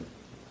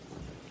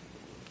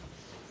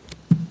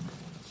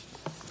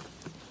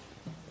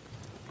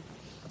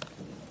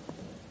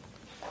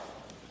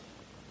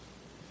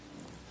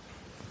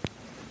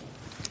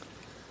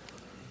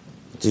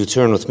Do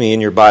turn with me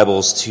in your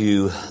Bibles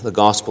to the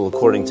Gospel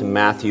according to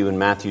Matthew in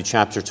Matthew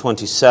chapter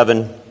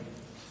 27.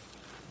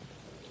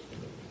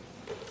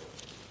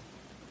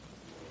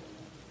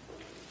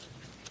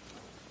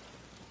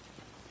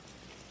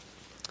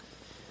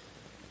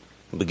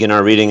 We'll begin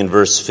our reading in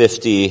verse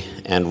 50,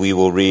 and we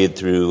will read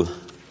through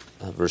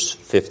verse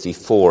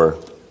 54.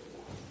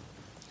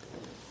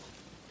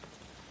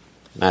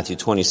 Matthew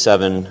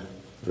 27,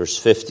 verse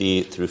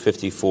 50 through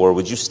 54.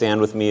 Would you stand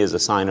with me as a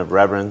sign of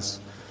reverence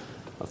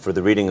for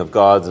the reading of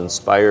God's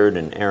inspired,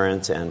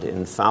 inerrant, and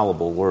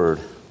infallible word?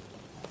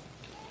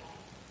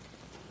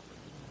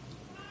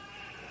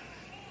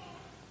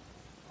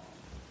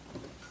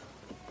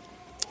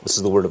 This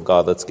is the word of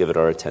God. Let's give it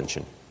our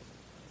attention.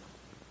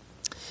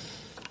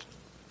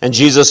 And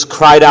Jesus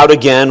cried out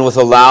again with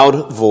a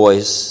loud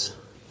voice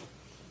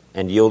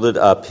and yielded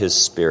up his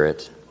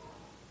spirit.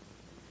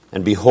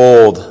 And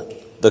behold,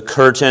 the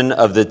curtain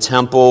of the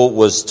temple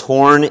was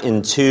torn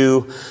in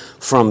two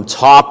from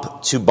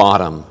top to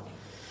bottom.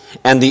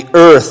 And the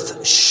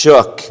earth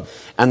shook,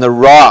 and the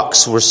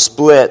rocks were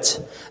split.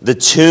 The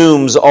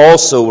tombs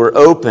also were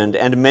opened,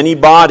 and many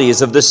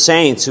bodies of the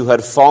saints who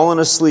had fallen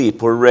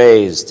asleep were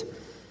raised.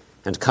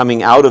 And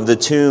coming out of the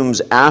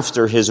tombs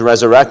after his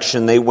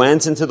resurrection, they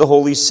went into the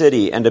holy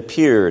city and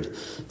appeared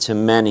to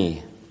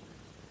many.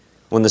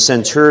 When the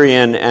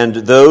centurion and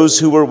those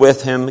who were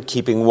with him,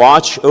 keeping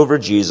watch over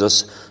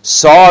Jesus,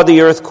 saw the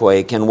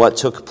earthquake and what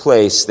took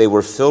place, they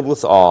were filled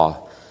with awe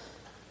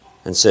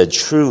and said,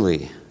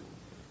 "Truly,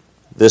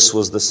 this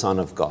was the Son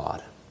of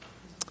God."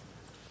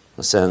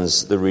 This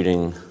ends the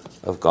reading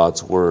of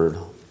God's word.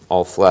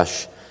 All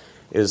flesh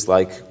is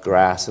like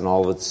grass, and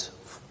all of its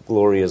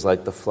glory is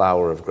like the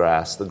flower of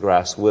grass. The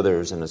grass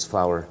withers and its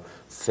flower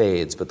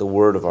fades, but the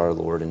word of our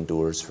Lord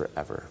endures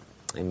forever.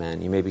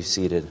 Amen. You may be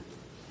seated.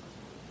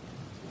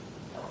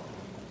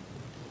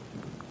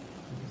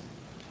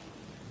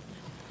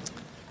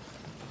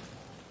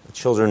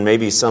 Children,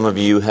 maybe some of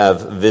you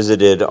have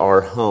visited our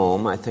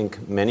home. I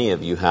think many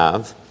of you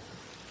have.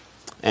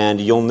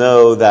 And you'll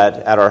know that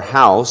at our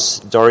house,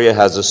 Daria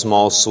has a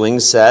small swing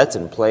set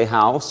and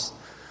playhouse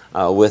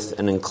with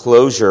an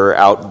enclosure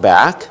out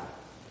back.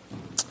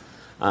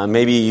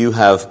 Maybe you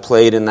have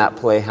played in that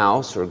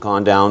playhouse or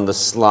gone down the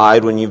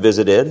slide when you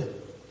visited.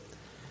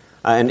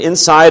 And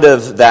inside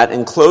of that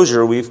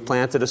enclosure, we've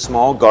planted a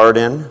small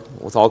garden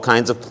with all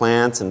kinds of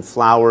plants and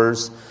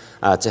flowers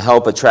to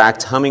help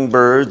attract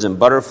hummingbirds and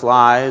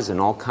butterflies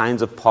and all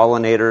kinds of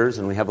pollinators.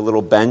 And we have a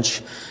little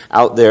bench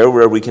out there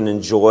where we can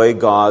enjoy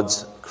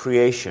God's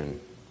creation.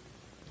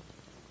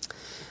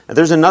 And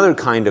there's another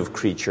kind of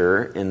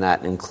creature in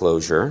that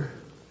enclosure.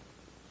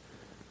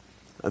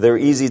 They're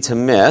easy to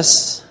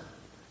miss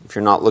if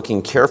you're not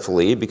looking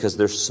carefully because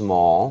they're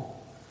small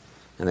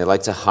and they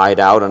like to hide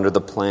out under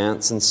the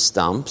plants and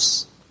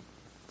stumps.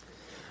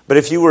 But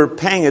if you were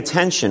paying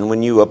attention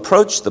when you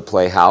approached the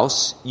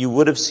playhouse, you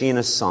would have seen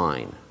a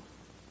sign.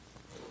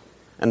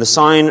 And the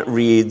sign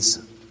reads,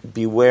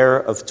 "Beware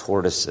of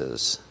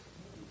tortoises."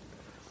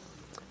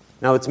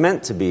 Now, it's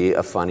meant to be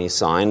a funny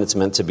sign. It's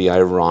meant to be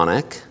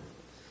ironic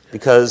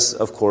because,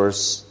 of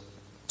course,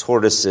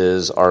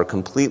 tortoises are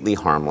completely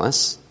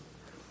harmless.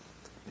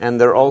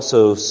 And they're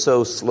also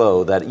so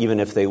slow that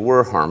even if they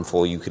were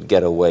harmful, you could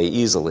get away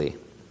easily.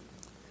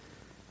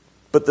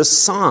 But the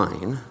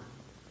sign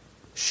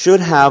should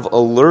have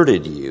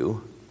alerted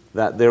you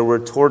that there were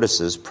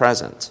tortoises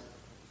present.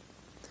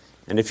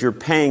 And if you're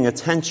paying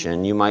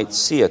attention, you might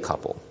see a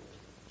couple.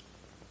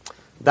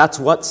 That's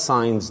what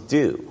signs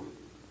do.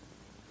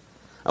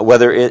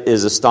 Whether it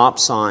is a stop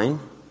sign,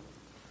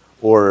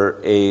 or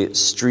a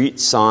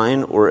street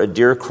sign, or a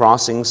deer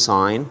crossing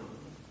sign,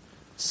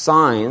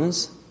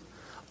 signs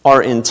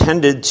are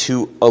intended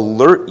to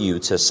alert you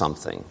to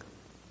something.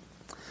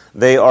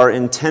 They are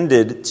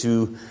intended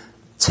to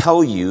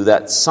tell you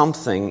that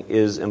something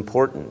is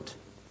important.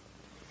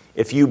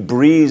 If you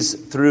breeze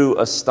through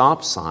a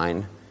stop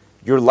sign,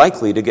 you're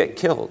likely to get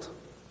killed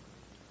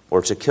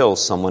or to kill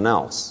someone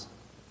else.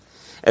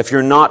 If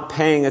you're not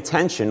paying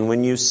attention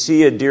when you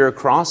see a deer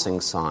crossing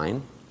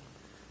sign,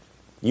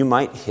 you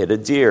might hit a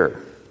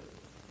deer.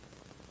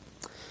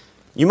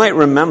 You might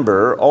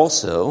remember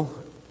also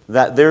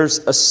that there's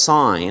a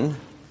sign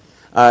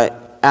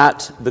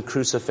at the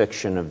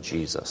crucifixion of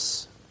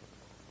Jesus.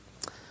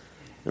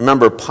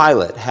 Remember,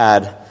 Pilate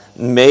had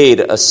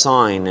made a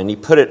sign and he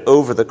put it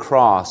over the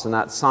cross, and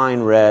that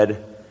sign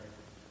read,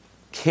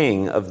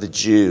 "King of the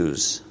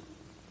Jews."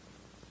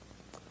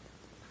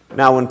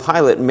 Now, when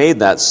Pilate made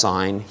that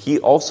sign, he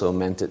also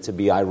meant it to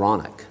be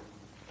ironic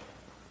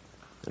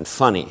and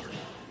funny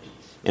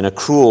in a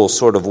cruel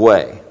sort of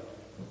way.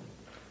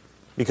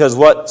 Because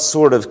what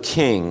sort of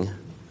king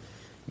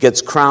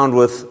gets crowned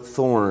with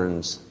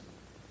thorns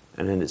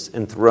and is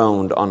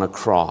enthroned on a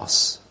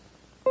cross?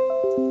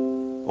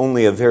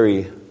 Only a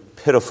very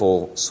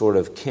pitiful sort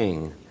of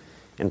king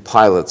in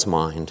Pilate's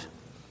mind.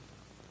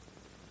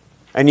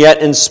 And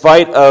yet, in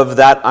spite of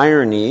that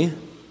irony,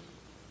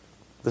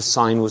 the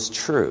sign was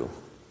true.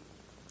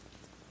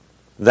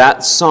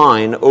 That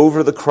sign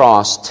over the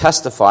cross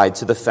testified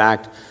to the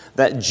fact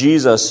that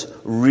Jesus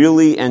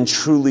really and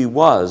truly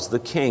was the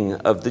King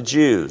of the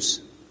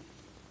Jews.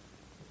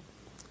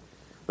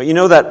 But you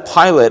know that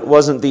Pilate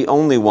wasn't the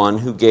only one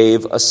who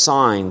gave a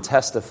sign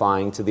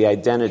testifying to the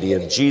identity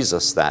of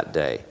Jesus that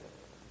day.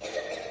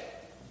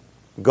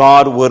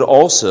 God would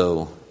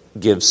also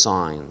give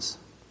signs,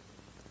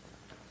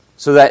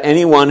 so that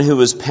anyone who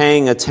was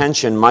paying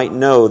attention might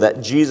know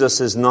that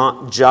Jesus is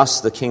not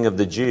just the King of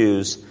the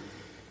Jews,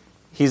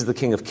 he's the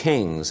King of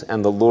Kings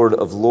and the Lord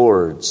of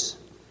Lords.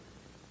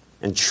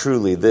 And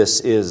truly,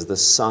 this is the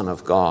Son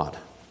of God.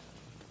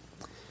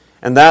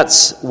 And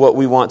that's what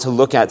we want to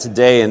look at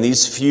today. In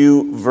these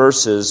few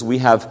verses, we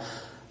have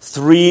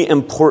three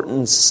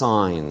important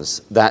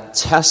signs that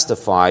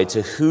testify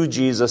to who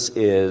Jesus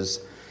is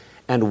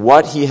and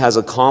what he has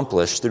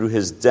accomplished through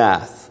his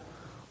death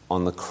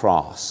on the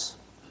cross.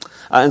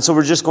 And so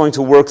we're just going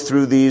to work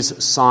through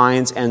these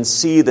signs and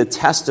see the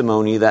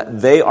testimony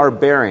that they are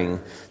bearing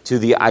to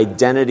the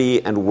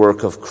identity and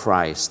work of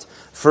Christ.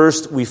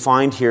 First, we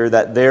find here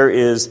that there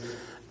is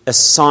a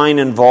sign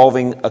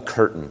involving a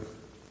curtain.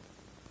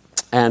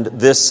 And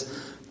this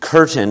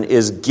curtain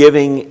is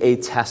giving a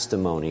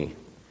testimony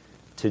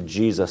to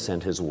Jesus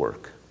and his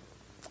work.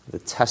 The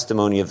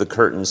testimony of the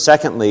curtain.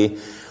 Secondly,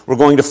 we're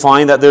going to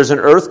find that there's an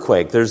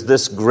earthquake. There's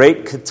this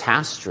great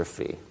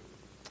catastrophe.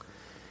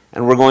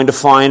 And we're going to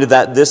find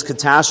that this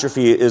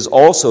catastrophe is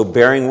also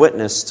bearing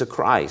witness to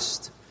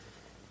Christ,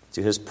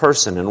 to his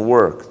person and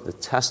work, the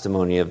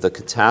testimony of the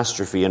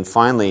catastrophe. And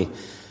finally,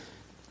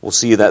 we'll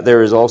see that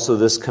there is also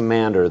this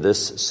commander,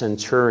 this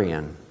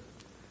centurion,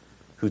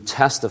 who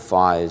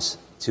testifies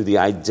to the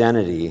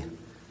identity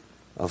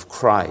of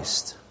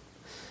Christ.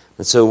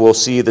 And so we'll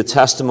see the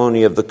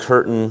testimony of the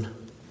curtain,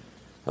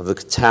 of the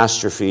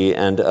catastrophe,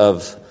 and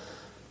of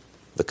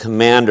the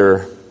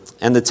commander.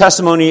 And the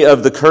testimony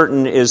of the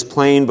curtain is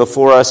plain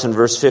before us in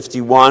verse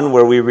 51,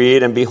 where we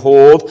read, "And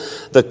behold,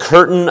 the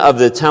curtain of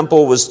the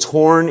temple was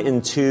torn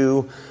in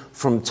two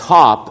from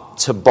top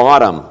to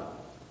bottom."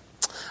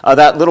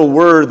 That little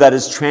word that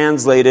is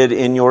translated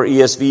in your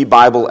ESV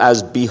Bible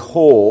as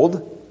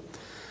 "behold"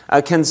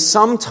 can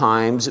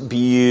sometimes be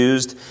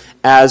used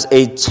as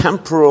a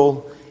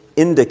temporal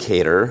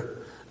indicator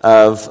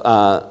of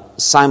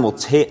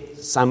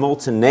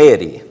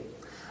simultaneity.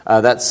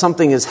 That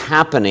something is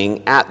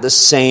happening at the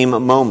same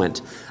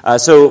moment.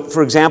 So,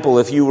 for example,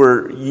 if you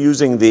were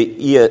using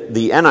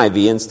the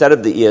NIV instead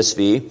of the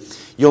ESV,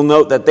 you'll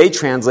note that they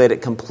translate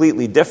it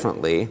completely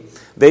differently.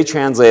 They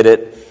translate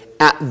it,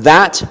 "At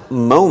that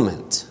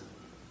moment,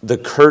 the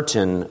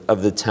curtain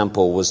of the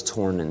temple was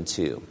torn in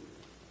two."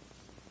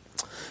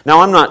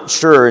 Now, I'm not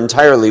sure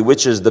entirely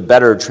which is the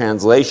better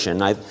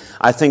translation.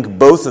 I think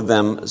both of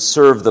them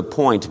serve the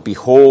point,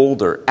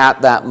 behold or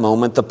at that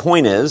moment. The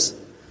point is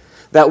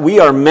that we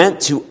are meant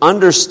to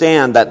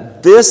understand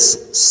that this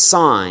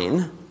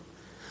sign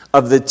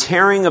of the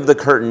tearing of the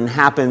curtain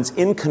happens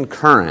in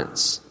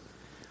concurrence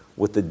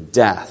with the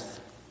death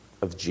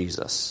of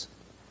Jesus.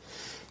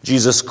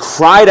 Jesus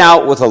cried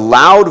out with a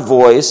loud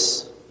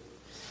voice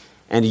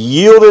and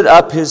yielded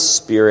up his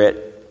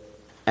spirit,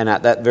 and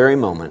at that very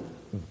moment,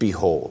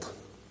 behold,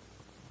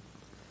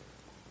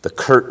 the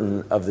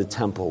curtain of the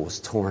temple was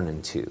torn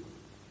in two.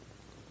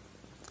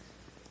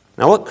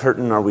 Now, what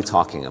curtain are we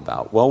talking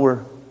about? Well,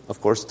 we're,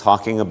 of course,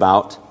 talking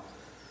about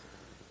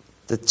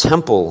the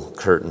temple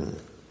curtain.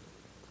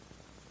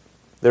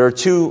 There are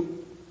two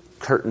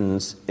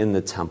curtains in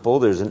the temple.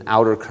 There's an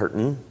outer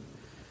curtain,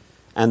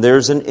 and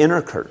there's an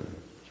inner curtain.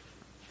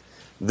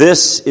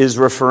 This is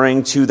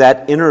referring to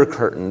that inner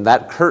curtain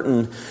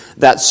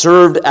that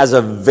served as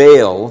a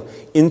veil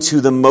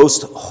into the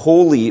most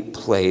holy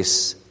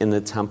place in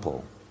the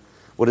temple,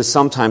 what is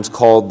sometimes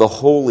called the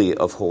Holy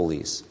of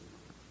Holies.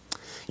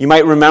 You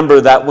might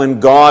remember that when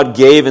God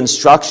gave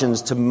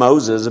instructions to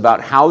Moses about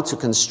how to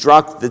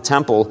construct the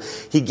temple,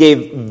 he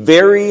gave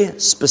very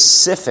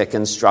specific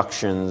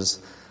instructions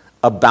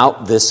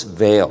about this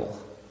veil.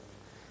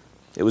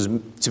 It was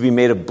to be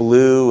made of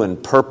blue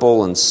and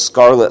purple and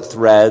scarlet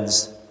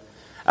threads,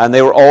 and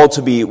they were all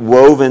to be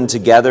woven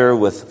together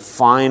with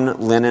fine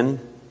linen.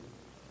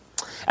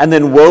 And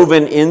then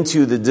woven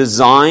into the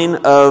design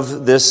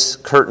of this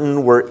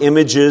curtain were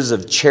images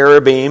of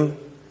cherubim,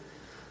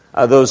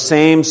 those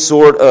same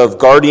sort of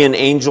guardian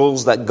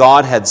angels that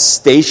God had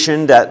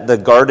stationed at the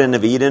Garden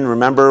of Eden.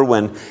 Remember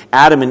when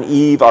Adam and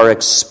Eve are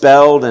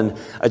expelled and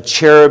a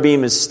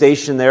cherubim is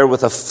stationed there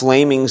with a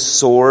flaming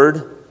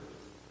sword,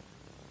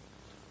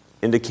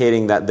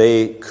 indicating that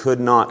they could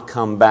not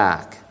come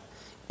back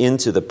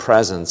into the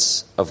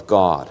presence of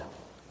God.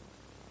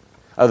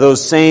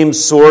 Those same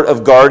sort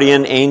of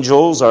guardian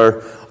angels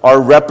are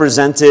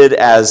represented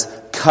as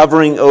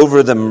covering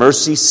over the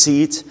mercy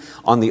seat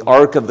on the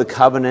Ark of the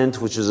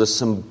Covenant, which is a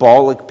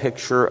symbolic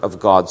picture of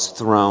God's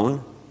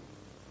throne.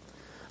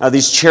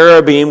 These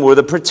cherubim were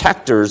the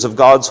protectors of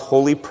God's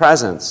holy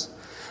presence.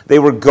 They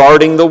were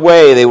guarding the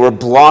way. They were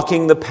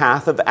blocking the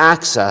path of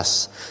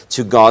access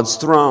to God's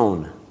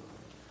throne.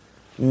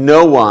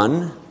 No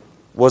one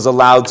was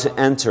allowed to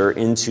enter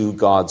into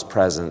God's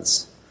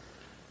presence,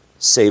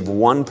 save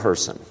one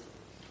person,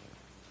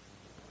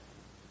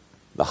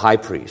 the high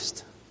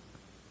priest.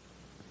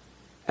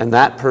 And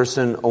that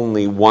person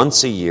only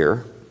once a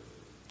year,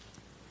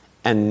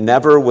 and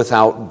never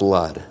without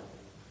blood.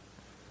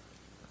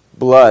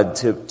 Blood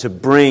to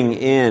bring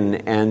in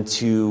and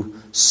to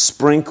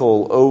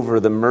sprinkle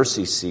over the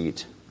mercy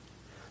seat.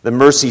 The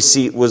mercy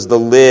seat was the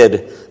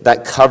lid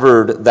that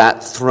covered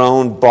that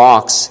throne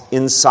box,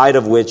 inside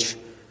of which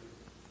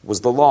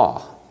was the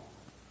law,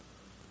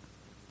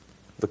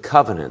 the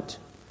covenant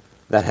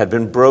that had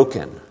been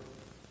broken,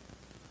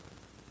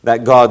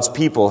 that God's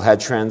people had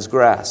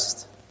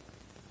transgressed.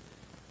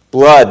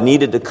 Blood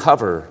needed to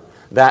cover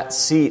that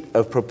seat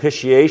of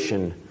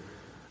propitiation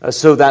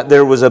so that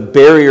there was a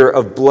barrier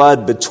of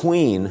blood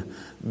between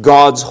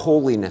God's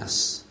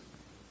holiness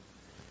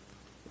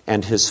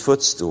and his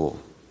footstool.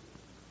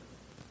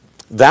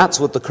 That's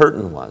what the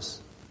curtain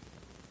was.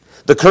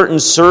 The curtain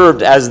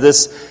served as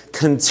this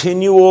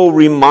continual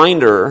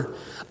reminder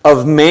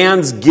of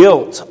man's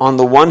guilt on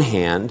the one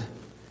hand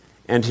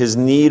and his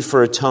need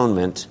for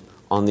atonement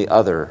on the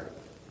other.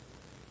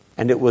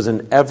 And it was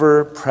an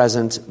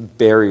ever-present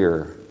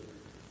barrier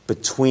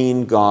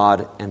between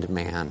God and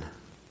man.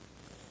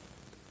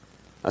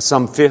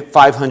 Some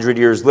 500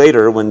 years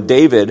later, when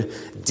David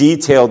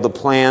detailed the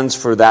plans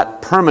for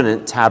that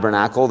permanent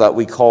tabernacle that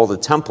we call the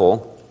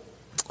temple,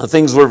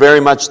 things were very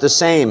much the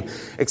same,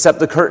 except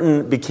the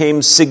curtain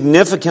became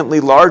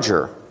significantly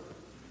larger.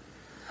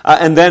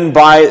 And then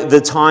by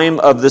the time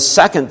of the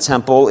second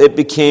temple, it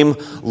became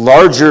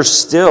larger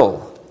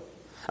still.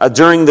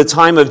 During the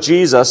time of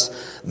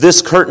Jesus,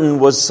 this curtain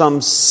was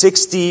some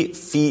 60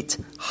 feet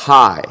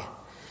high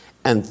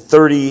and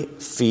 30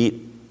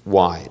 feet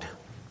wide.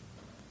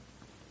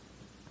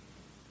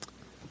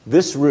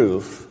 This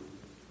roof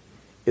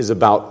is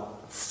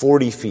about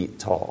 40 feet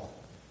tall.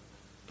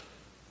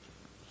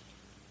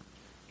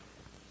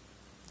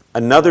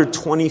 Another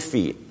 20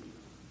 feet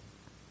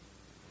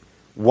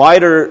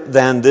wider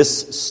than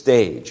this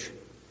stage.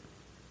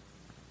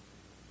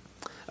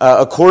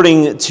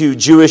 According to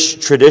Jewish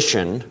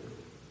tradition,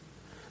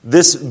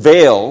 this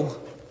veil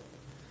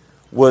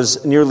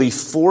was nearly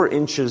 4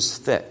 inches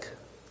thick.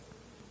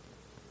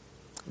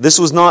 This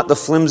was not the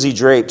flimsy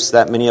drapes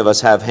that many of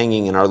us have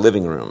hanging in our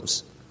living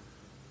rooms.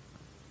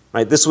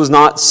 Right? This was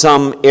not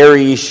some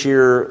airy,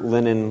 sheer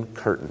linen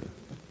curtain.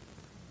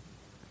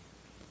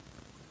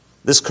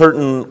 This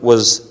curtain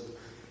was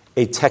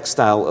a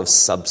textile of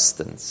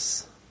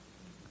substance.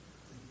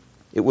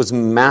 It was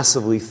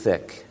massively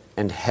thick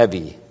and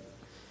heavy.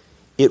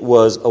 It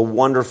was a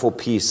wonderful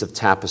piece of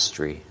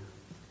tapestry.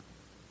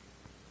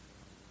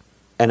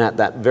 And at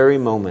that very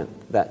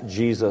moment that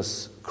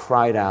Jesus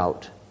cried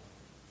out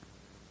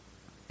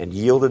and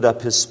yielded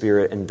up his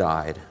spirit and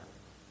died,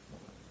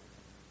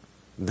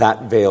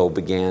 that veil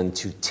began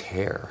to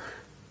tear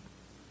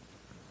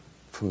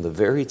from the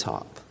very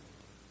top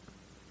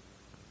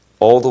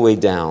all the way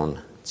down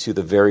to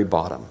the very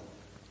bottom.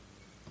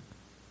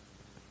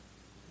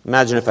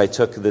 Imagine if I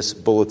took this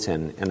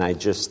bulletin and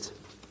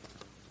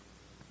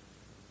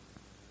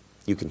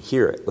you can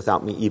hear it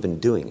without me even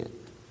doing it,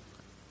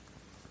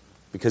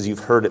 because you've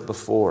heard it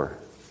before.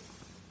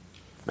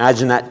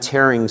 Imagine that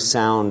tearing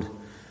sound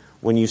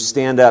when you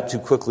stand up too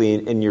quickly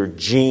and your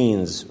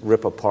jeans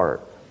rip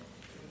apart.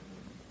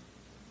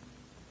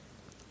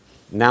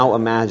 Now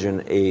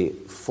imagine a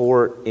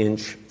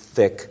 4-inch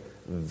thick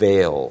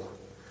veil.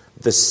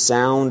 The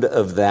sound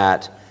of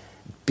that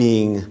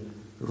being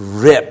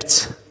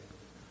ripped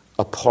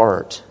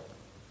apart.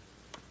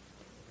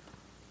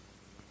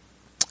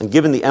 And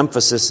given the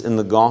emphasis in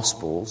the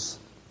Gospels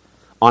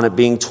on it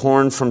being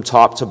torn from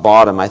top to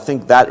bottom, I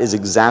think that is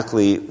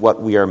exactly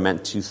what we are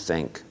meant to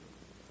think.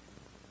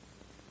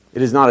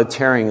 It is not a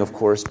tearing, of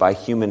course, by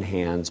human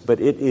hands, but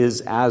it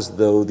is as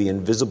though the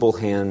invisible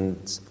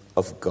hands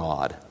of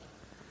God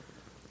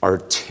are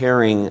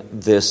tearing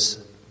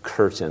this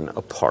curtain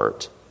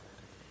apart.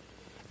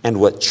 And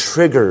what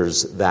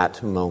triggers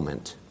that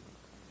moment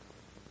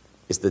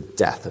is the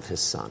death of his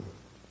Son.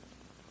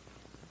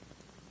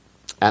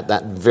 At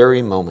that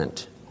very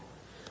moment,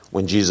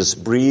 when Jesus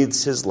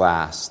breathes his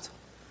last,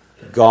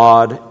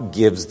 God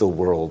gives the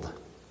world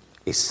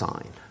a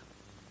sign.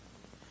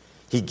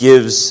 He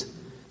gives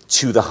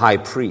to the high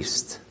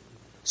priest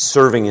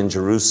serving in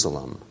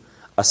Jerusalem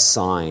a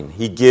sign.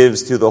 He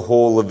gives to the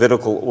whole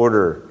Levitical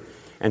order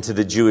and to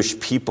the Jewish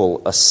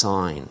people a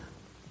sign.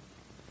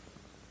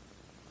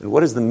 And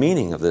what is the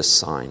meaning of this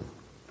sign?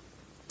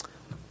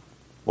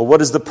 Well,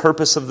 what is the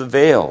purpose of the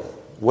veil?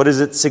 What is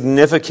its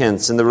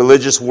significance in the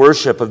religious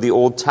worship of the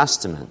Old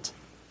Testament?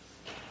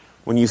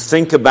 When you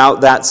think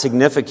about that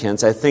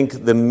significance, I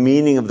think the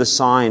meaning of the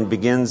sign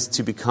begins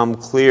to become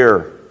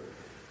clear.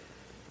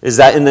 Is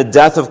that in the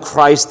death of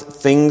Christ,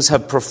 things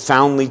have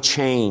profoundly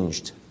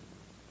changed.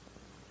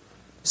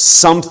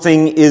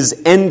 Something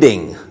is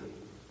ending,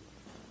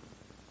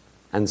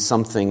 and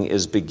something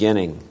is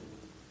beginning.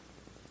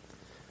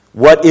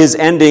 What is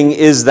ending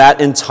is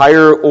that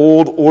entire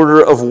old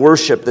order of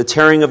worship. The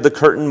tearing of the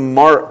curtain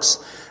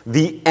marks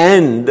the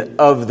end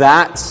of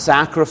that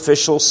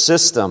sacrificial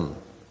system.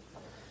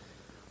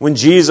 When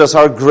Jesus,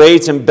 our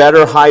great and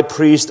better high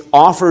priest,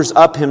 offers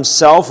up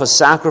himself a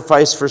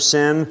sacrifice for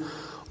sin,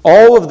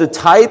 all of the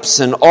types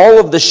and all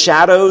of the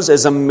shadows,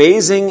 as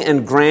amazing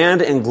and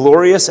grand and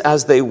glorious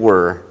as they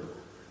were,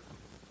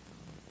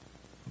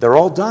 they're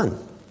all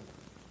done.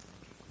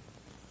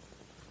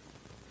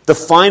 The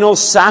final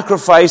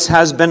sacrifice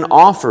has been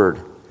offered.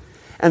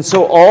 And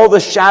so all the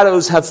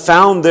shadows have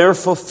found their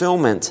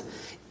fulfillment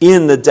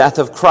in the death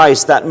of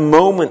Christ. That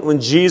moment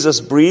when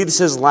Jesus breathes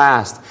his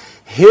last,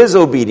 his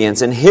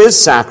obedience and his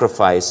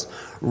sacrifice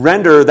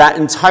render that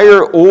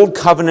entire old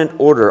covenant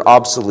order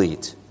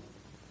obsolete.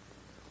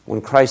 When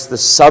Christ the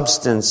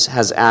substance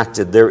has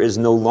acted, there is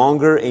no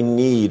longer a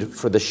need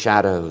for the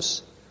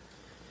shadows.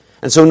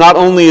 And so not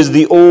only is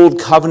the old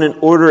covenant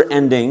order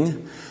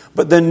ending,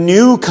 but the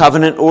new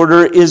covenant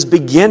order is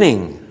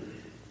beginning.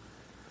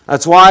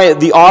 That's why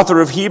the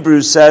author of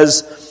Hebrews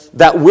says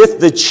that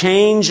with the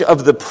change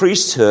of the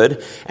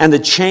priesthood and the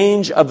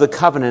change of the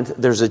covenant,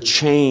 there's a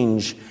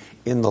change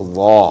in the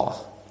law.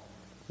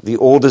 The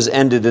old is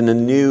ended and a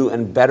new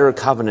and better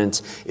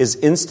covenant is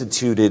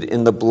instituted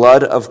in the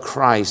blood of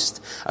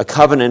Christ, a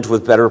covenant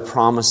with better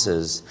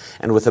promises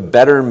and with a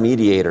better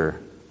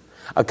mediator,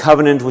 a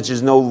covenant which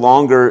is no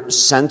longer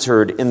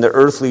centered in the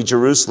earthly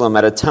Jerusalem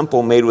at a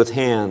temple made with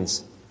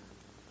hands,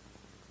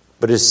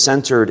 but is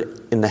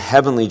centered in the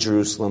heavenly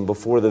Jerusalem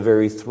before the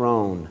very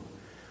throne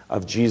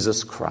of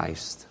Jesus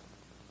Christ.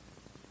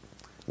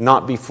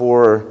 Not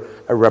before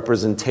a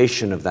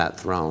representation of that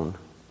throne,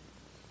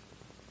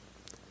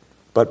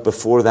 but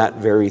before that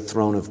very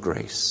throne of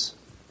grace.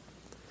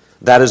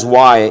 That is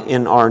why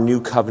in our new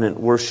covenant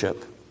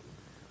worship,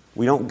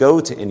 we don't go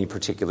to any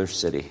particular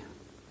city.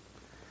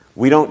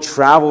 We don't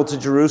travel to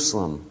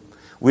Jerusalem.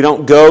 We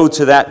don't go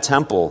to that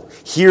temple.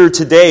 Here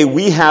today,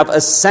 we have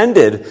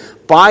ascended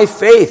by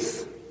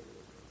faith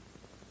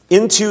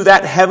into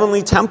that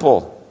heavenly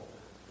temple.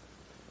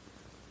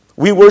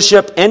 We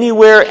worship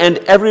anywhere and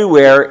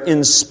everywhere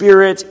in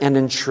spirit and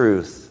in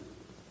truth.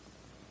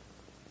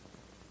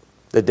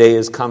 The day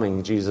is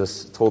coming,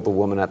 Jesus told the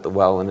woman at the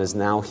well, and is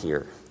now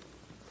here,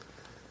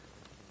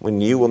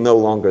 when you will no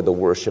longer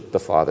worship the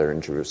Father in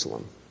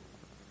Jerusalem,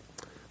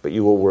 but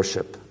you will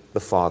worship the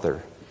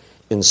Father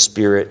in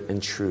spirit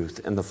and truth,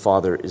 and the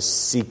Father is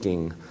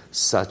seeking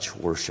such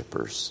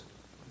worshipers.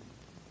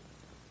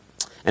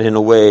 And in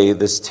a way,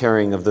 this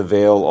tearing of the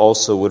veil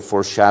also would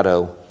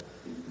foreshadow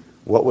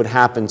what would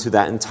happen to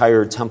that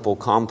entire temple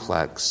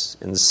complex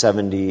in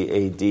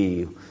 70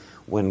 AD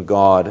when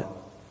God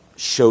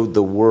showed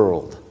the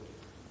world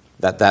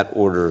that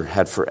order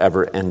had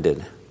forever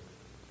ended.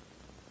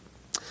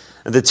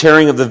 And the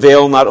tearing of the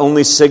veil not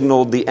only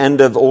signaled the end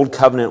of Old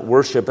Covenant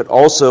worship, it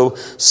also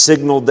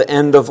signaled the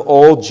end of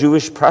all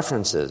Jewish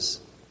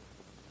preferences.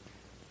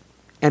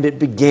 And it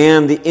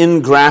began the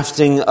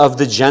ingrafting of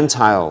the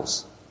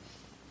Gentiles.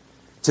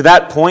 To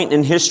that point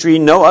in history,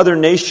 no other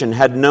nation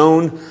had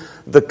known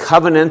the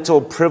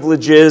covenantal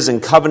privileges and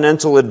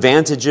covenantal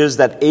advantages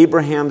that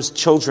Abraham's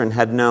children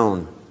had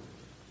known.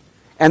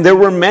 And there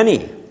were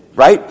many,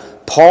 right?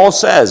 Paul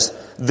says,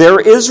 they're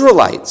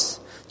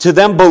Israelites. To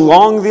them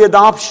belong the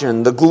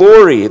adoption, the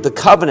glory, the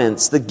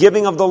covenants, the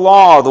giving of the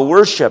law, the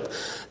worship,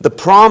 the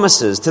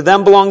promises. To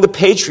them belong the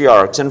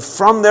patriarchs, and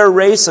from their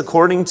race,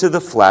 according to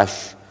the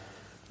flesh,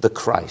 the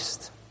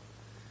Christ,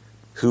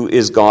 who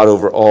is God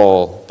over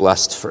all,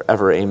 blessed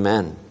forever.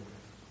 Amen.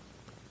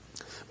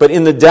 But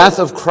in the death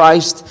of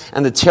Christ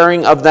and the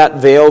tearing of that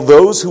veil,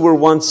 those who were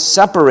once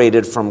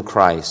separated from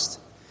Christ,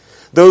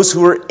 those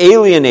who were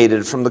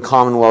alienated from the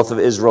commonwealth of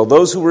Israel,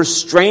 those who were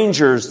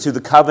strangers to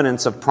the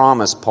covenants of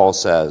promise, Paul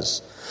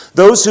says,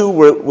 those who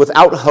were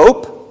without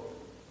hope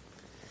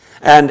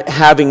and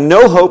having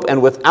no hope and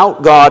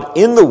without God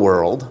in the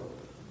world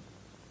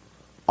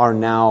are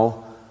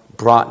now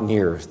brought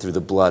near through the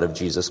blood of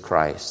Jesus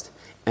Christ.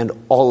 And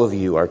all of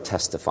you are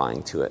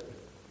testifying to it.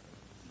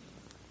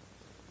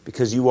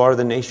 Because you are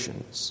the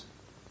nations.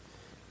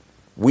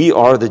 We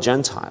are the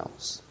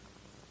Gentiles.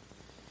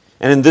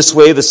 And in this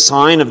way, the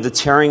sign of the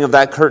tearing of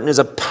that curtain is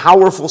a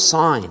powerful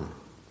sign.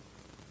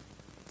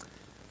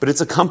 But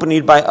it's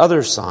accompanied by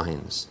other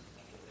signs.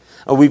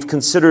 We've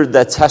considered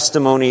the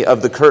testimony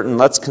of the curtain.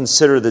 Let's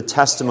consider the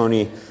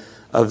testimony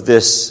of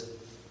this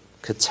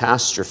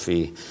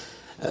catastrophe.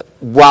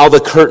 While the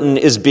curtain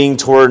is being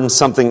torn,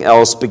 something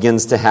else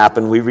begins to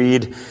happen. We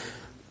read,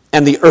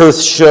 "And the earth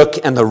shook,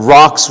 and the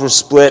rocks were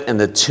split, and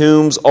the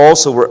tombs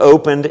also were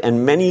opened,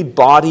 and many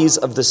bodies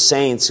of the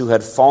saints who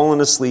had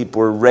fallen asleep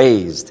were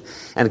raised.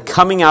 And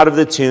coming out of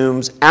the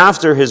tombs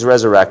after his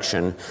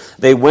resurrection,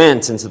 they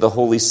went into the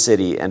holy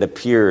city and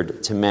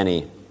appeared to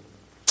many."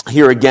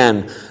 Here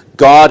again,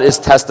 God is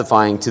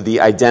testifying to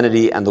the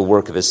identity and the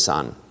work of his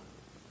Son.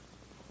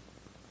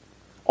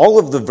 All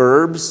of the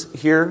verbs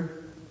here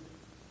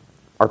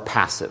are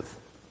passive.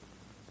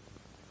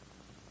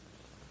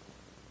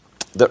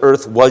 The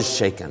earth was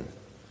shaken.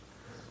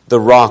 The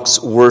rocks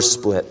were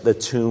split. The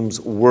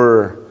tombs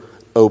were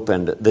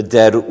opened. The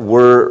dead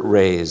were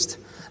raised.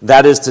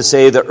 That is to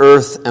say, the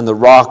earth and the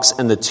rocks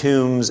and the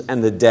tombs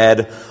and the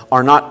dead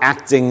are not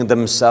acting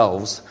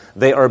themselves.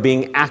 They are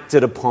being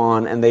acted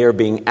upon, and they are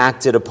being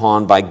acted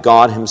upon by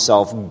God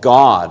himself.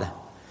 God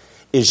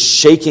is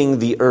shaking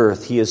the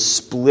earth. He is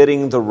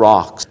splitting the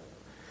rocks.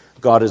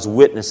 God is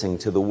witnessing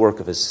to the work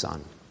of his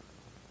Son.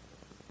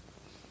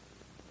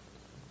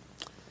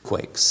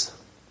 Quakes.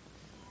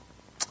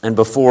 And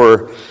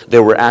before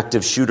there were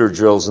active shooter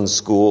drills in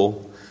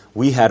school,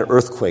 we had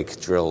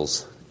earthquake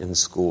drills in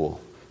school.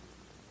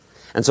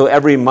 And so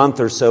every month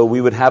or so,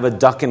 we would have a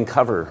duck and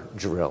cover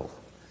drill.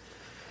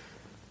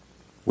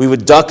 We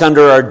would duck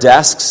under our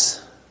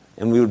desks,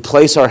 and we would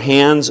place our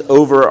hands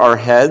over our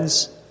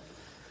heads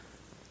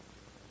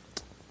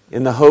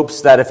in the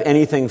hopes that if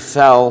anything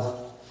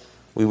fell,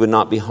 we would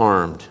not be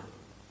harmed.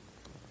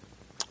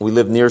 We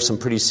lived near some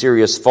pretty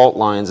serious fault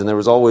lines, and there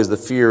was always the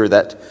fear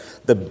that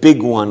the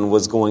big one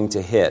was going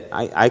to hit.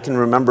 I can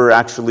remember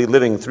actually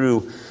living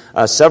through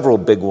several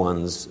big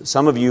ones.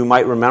 Some of you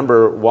might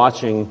remember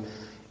watching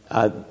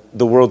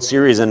the World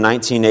Series in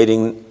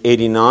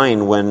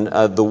 1989 when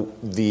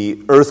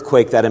the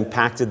earthquake that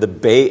impacted the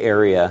Bay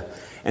Area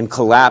and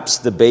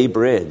collapsed the Bay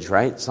Bridge,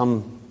 right?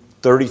 Some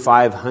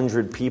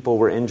 3,500 people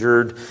were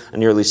injured, and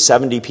nearly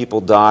 70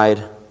 people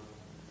died.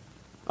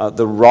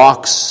 The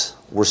rocks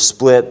were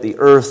split, the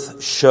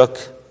earth shook.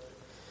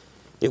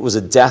 It was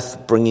a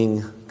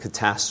death-bringing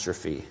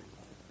catastrophe.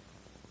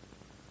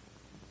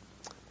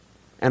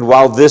 And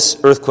while this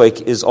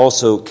earthquake is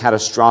also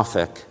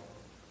catastrophic,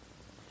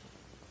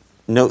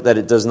 note that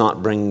it does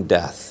not bring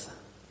death.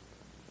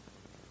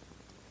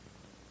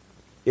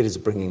 It is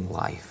bringing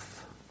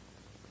life.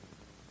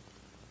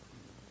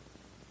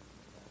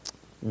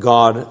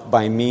 God,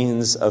 by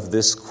means of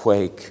this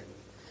quake,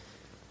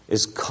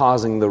 is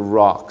causing the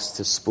rocks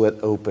to split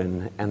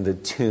open and the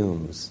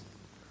tombs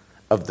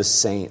of the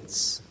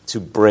saints to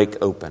break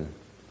open.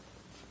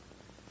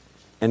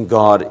 And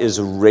God is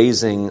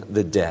raising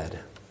the dead.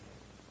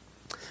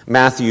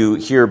 Matthew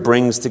here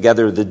brings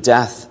together the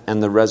death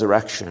and the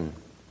resurrection.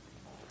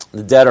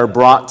 The dead are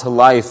brought to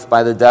life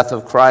by the death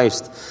of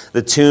Christ.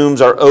 The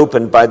tombs are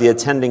opened by the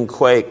attending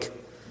quake.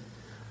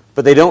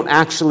 But they don't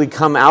actually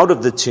come out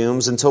of the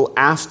tombs until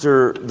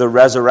after the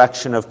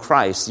resurrection of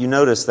Christ. You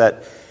notice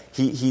that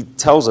he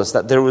tells us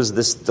that there was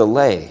this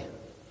delay.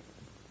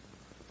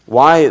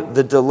 Why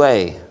the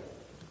delay?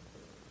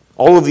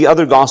 All of the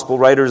other gospel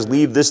writers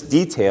leave this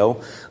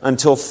detail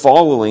until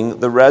following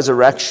the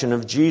resurrection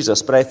of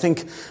Jesus. But I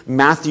think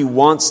Matthew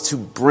wants to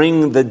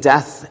bring the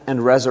death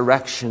and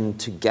resurrection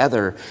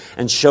together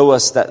and show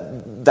us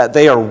that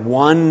they are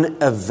one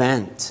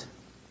event.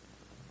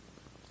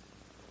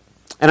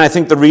 And I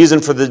think the reason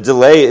for the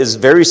delay is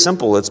very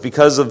simple. It's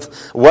because of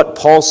what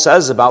Paul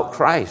says about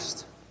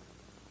Christ.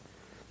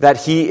 That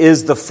he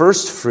is the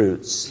first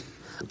fruits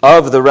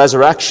of the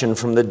resurrection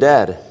from the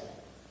dead.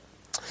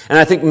 And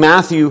I think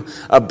Matthew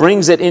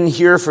brings it in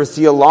here for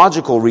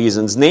theological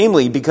reasons,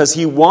 namely because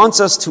he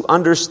wants us to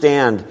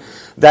understand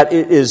that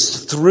it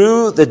is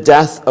through the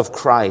death of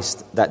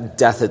Christ that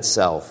death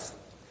itself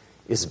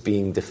is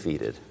being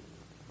defeated.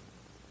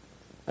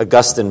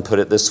 Augustine put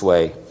it this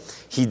way: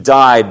 he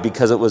died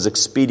because it was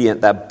expedient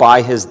that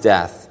by his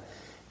death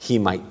he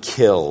might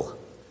kill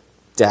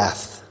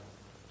death.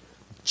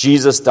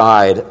 Jesus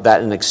died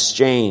that an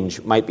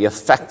exchange might be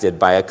effected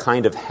by a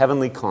kind of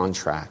heavenly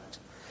contract,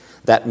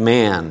 that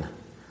man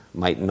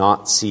might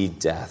not see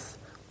death.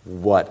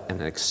 What an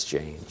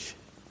exchange.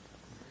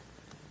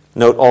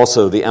 Note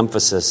also the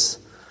emphasis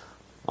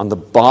on the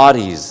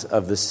bodies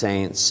of the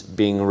saints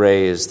being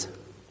raised.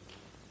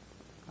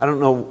 I don't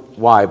know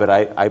why, but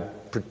I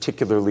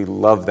particularly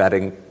love that.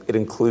 It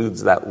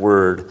includes that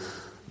word,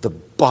 the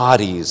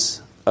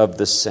bodies of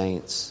the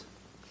saints.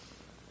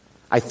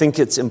 I think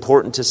it's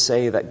important to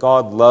say that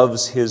God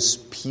loves his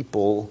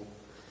people,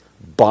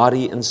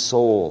 body and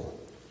soul.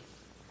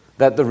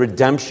 That the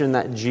redemption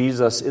that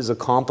Jesus is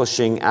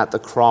accomplishing at the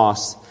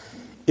cross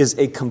is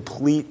a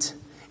complete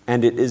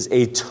and it is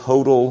a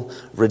total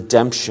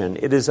redemption.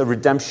 It is a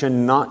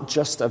redemption not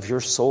just of your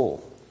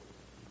soul.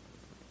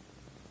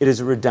 It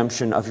is a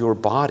redemption of your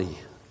body.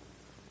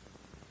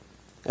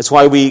 That's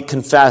why we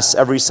confess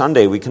every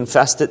Sunday. We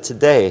confessed it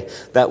today,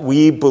 that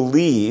we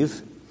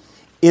believe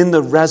in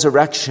the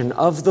resurrection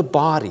of the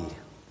body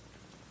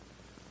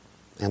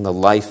and the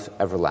life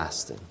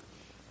everlasting.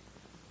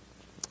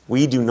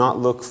 We do not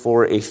look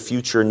for a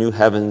future new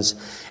heavens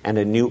and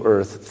a new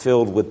earth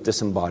filled with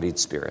disembodied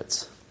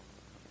spirits.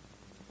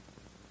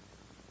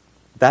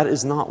 That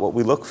is not what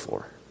we look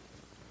for.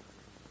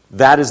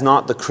 That is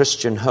not the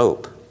Christian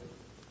hope.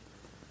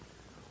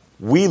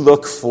 We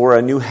look for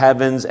a new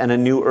heavens and a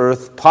new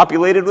earth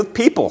populated with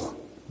people,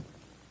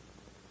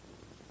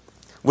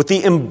 with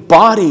the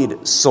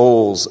embodied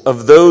souls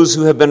of those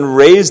who have been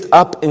raised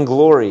up in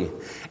glory.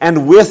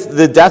 And with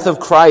the death of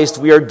Christ,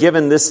 we are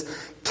given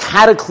this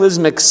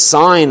cataclysmic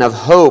sign of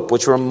hope,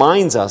 which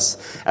reminds us,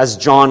 as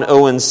John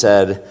Owen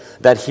said,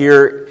 that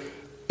here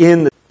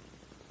in the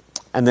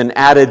and then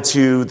added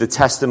to the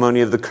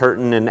testimony of the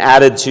curtain and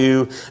added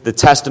to the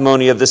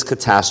testimony of this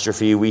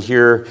catastrophe, we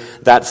hear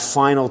that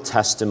final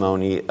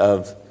testimony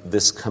of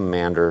this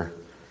commander.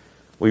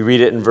 We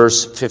read it in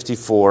verse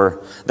 54,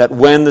 that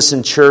when the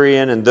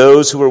centurion and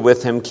those who were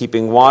with him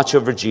keeping watch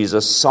over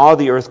Jesus saw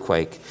the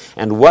earthquake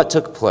and what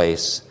took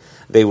place,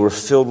 they were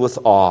filled with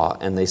awe,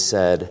 and they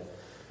said,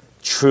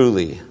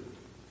 "Truly,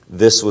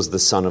 this was the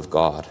Son of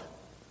God."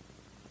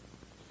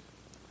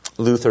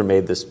 Luther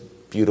made this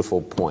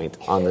beautiful point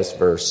on this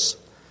verse.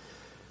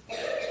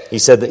 He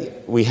said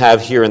that we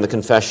have here in the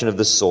confession of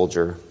the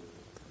soldier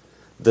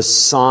the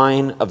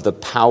sign of the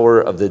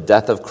power of the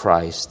death of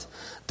Christ.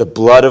 The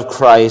blood of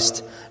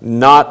Christ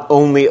not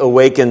only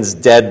awakens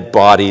dead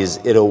bodies,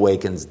 it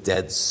awakens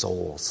dead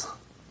souls.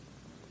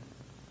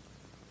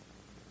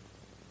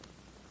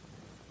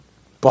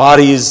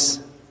 Bodies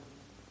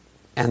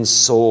and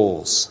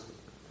souls.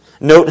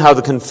 Note how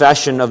the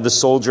confession of the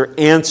soldier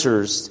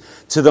answers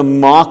to the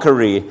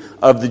mockery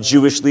of the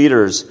Jewish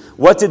leaders.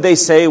 What did they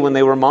say when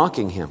they were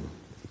mocking him?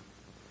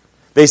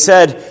 They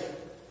said,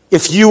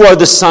 "If you are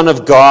the Son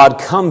of God,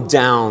 come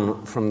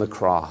down from the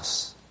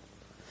cross."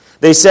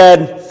 They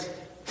said,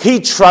 "He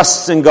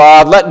trusts in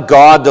God. Let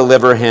God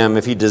deliver him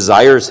if he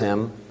desires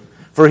him.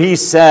 For he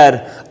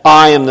said,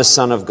 'I am the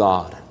Son of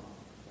God.'"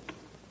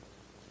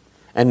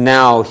 And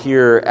now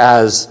here,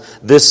 as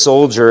this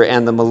soldier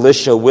and the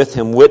militia with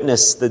him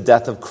witness the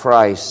death of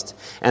Christ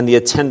and the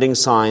attending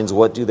signs,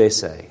 what do they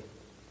say?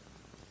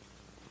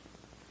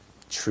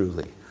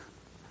 Truly,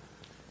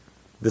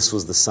 this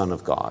was the Son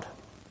of God.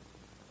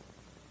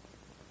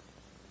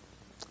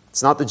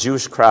 It's not the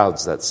Jewish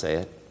crowds that say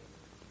it.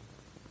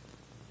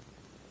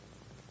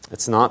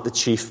 It's not the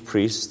chief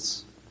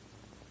priests.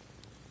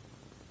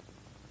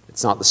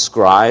 It's not the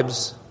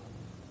scribes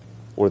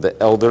or the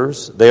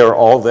elders. They are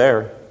all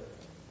there.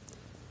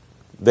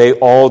 They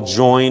all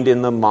joined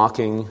in the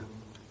mocking.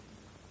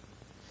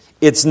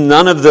 It's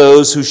none of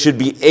those who should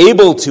be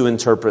able to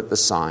interpret the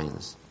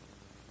signs.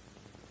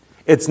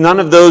 It's none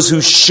of those who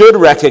should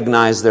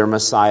recognize their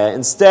Messiah.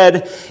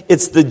 Instead,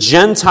 it's the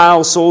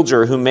Gentile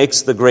soldier who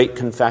makes the great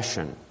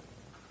confession.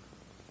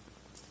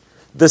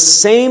 The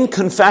same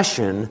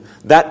confession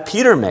that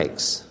Peter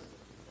makes.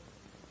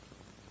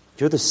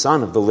 You're the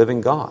Son of the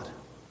living God.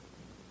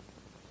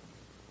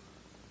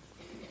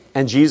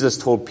 And Jesus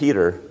told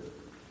Peter,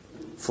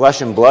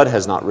 "Flesh and blood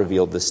has not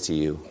revealed this to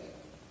you,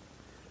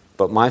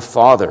 but my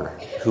Father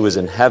who is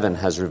in heaven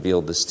has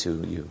revealed this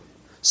to you."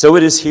 So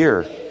it is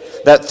here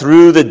that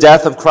through the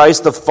death of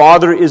Christ, the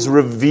Father is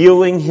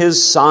revealing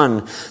his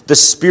Son. The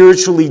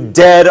spiritually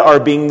dead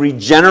are being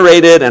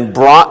regenerated and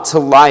brought to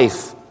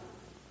life,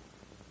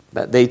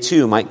 that they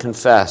too might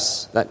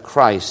confess that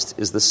Christ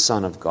is the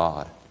Son of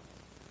God.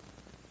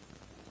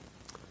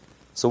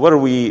 So what are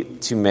we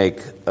to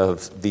make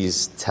of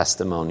these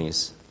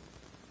testimonies?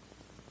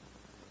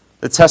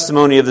 The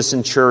testimony of the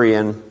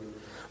centurion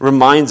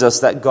reminds us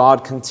that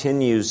God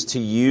continues to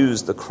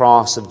use the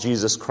cross of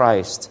Jesus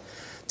Christ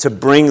to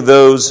bring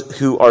those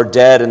who are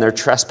dead in their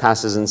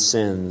trespasses and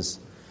sins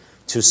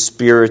to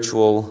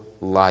spiritual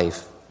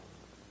life.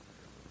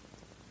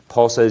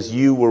 Paul says,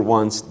 "You were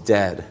once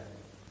dead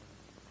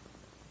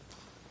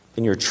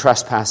in your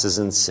trespasses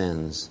and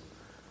sins,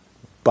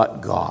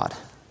 but God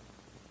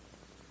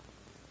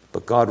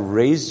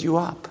raised you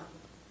up,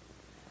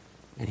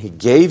 and he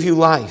gave you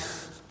life."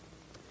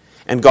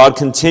 And God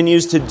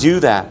continues to do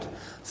that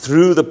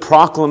through the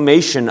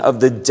proclamation of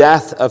the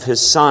death of his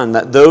Son,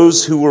 that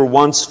those who were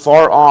once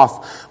far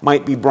off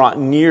might be brought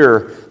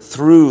near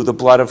through the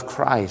blood of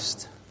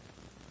Christ.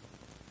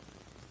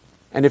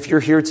 And if you're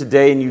here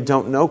today and you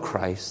don't know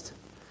Christ,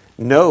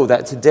 know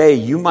that today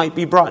you might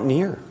be brought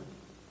near.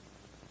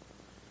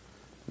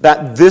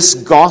 That this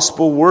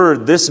gospel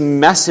word, this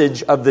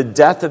message of the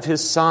death of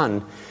his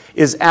Son,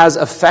 is as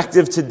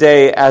effective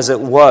today as it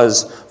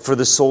was for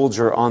the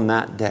soldier on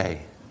that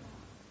day.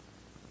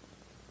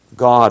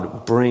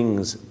 God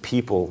brings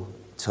people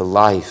to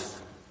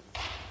life.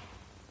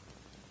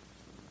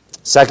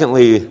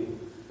 Secondly,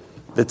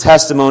 the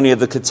testimony of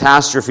the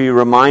catastrophe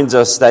reminds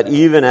us that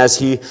even as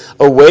he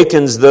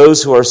awakens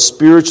those who are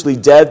spiritually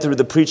dead through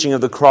the preaching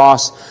of the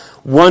cross,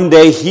 one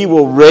day he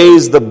will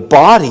raise the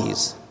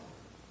bodies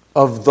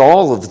of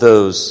all of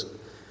those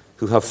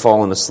who have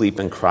fallen asleep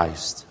in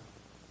Christ.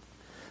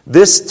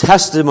 This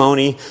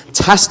testimony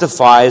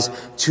testifies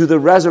to the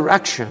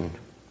resurrection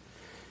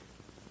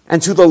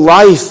and to the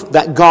life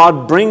that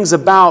God brings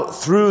about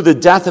through the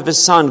death of his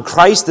Son.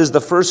 Christ is the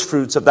first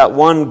fruits of that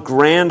one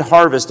grand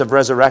harvest of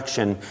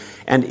resurrection,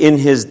 and in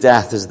his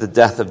death is the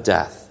death of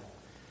death.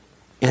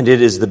 And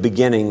it is the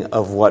beginning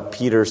of what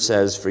Peter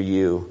says for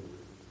you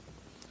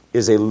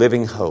is a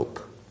living hope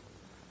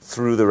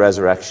through the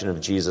resurrection of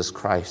Jesus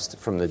Christ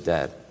from the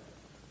dead.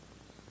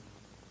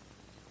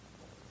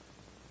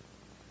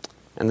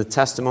 And the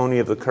testimony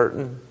of the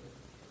curtain,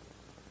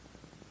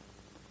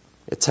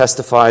 it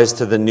testifies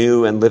to the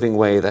new and living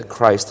way that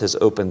Christ has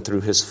opened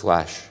through his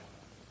flesh.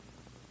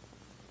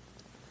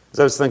 As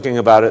I was thinking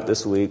about it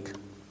this week,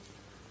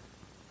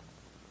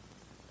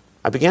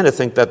 I began to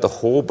think that the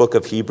whole book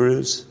of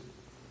Hebrews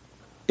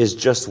is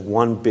just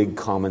one big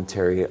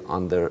commentary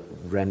on the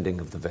rending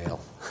of the veil.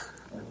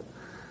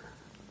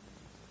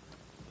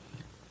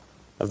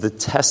 Of the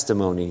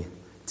testimony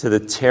to the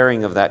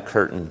tearing of that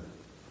curtain,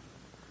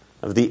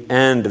 of the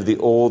end of the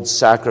old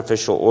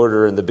sacrificial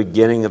order and the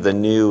beginning of the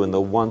new and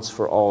the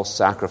once-for-all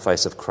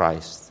sacrifice of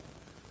Christ.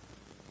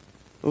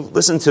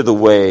 Listen to the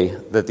way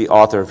that the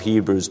author of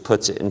Hebrews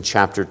puts it in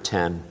chapter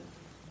 10.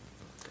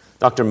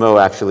 Dr. Moe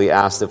actually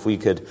asked if we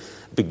could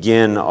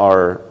begin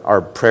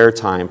our prayer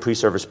time,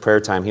 pre-service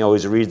prayer time. He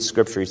always reads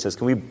Scripture. He says,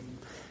 can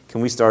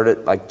we start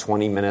it like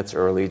 20 minutes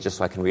early just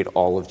so I can read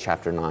all of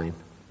chapter 9?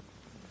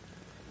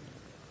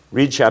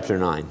 Read chapter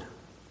 9.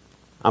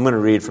 I'm going to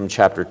read from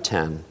chapter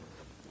 10.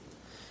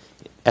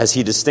 As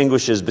he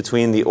distinguishes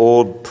between the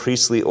old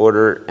priestly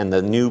order and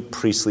the new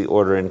priestly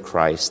order in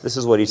Christ, this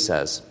is what he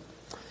says.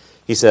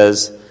 He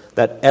says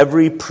that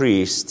every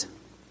priest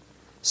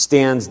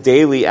stands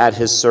daily at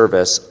his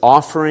service,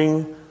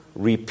 offering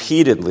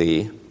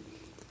repeatedly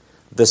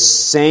the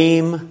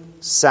same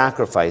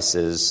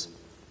sacrifices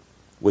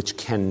which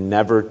can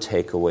never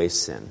take away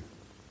sin.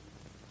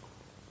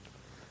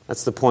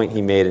 That's the point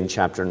he made in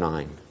chapter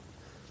 9.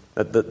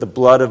 That the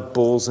blood of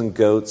bulls and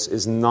goats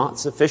is not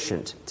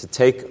sufficient to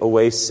take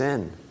away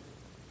sin.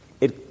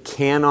 It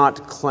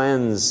cannot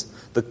cleanse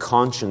the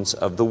conscience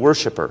of the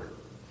worshiper.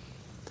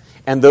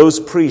 And those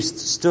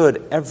priests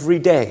stood every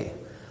day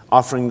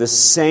offering the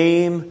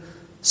same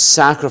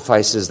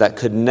sacrifices that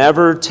could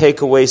never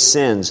take away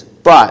sins.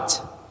 But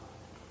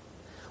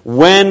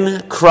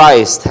when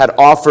Christ had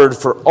offered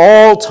for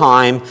all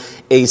time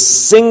a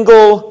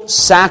single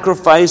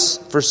sacrifice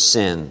for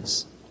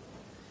sins,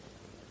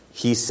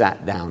 he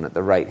sat down at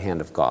the right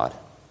hand of God.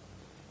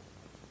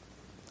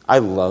 I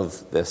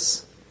love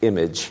this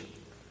image.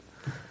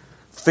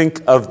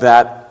 Think of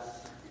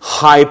that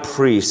high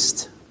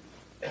priest.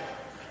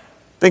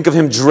 Think of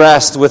him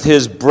dressed with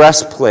his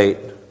breastplate,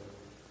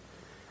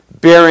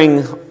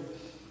 bearing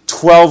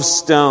 12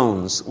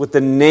 stones with the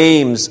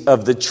names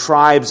of the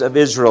tribes of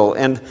Israel,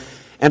 and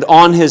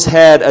on his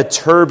head a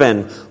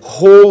turban,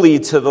 holy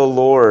to the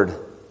Lord.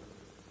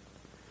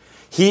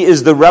 He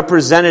is the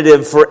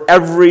representative for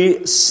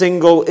every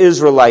single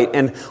Israelite.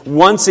 And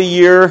once a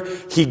year,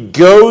 he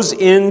goes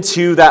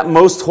into that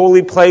most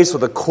holy place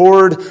with a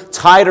cord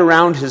tied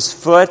around his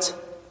foot.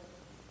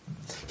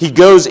 He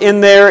goes in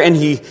there and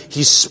he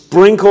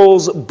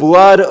sprinkles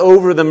blood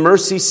over the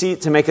mercy seat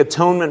to make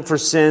atonement for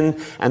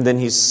sin, and then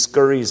he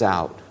scurries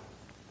out.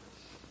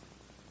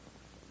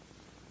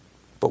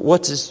 But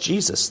what does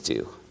Jesus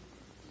do?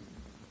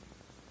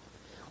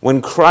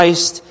 When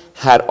Christ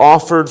had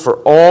offered for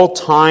all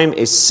time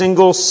a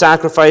single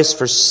sacrifice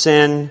for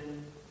sin,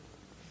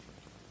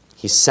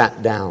 he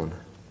sat down.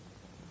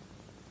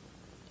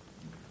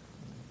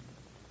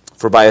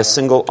 For by a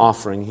single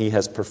offering he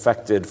has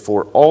perfected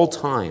for all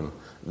time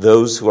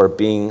those who are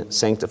being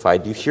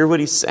sanctified. Do you hear what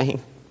he's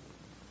saying?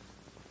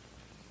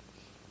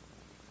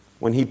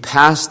 When he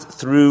passed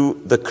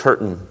through the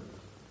curtain,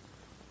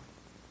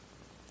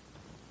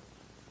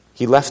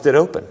 he left it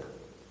open.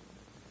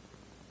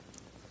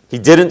 He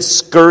didn't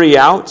scurry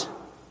out.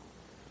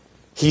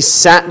 He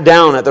sat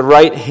down at the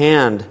right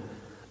hand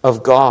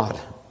of God.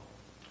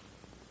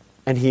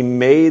 And he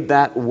made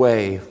that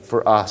way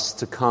for us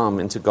to come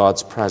into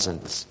God's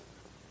presence.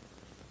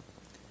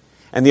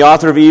 And the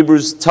author of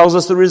Hebrews tells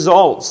us the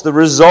results. The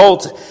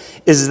result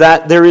is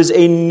that there is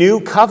a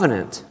new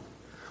covenant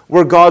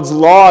where God's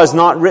law is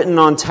not written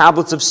on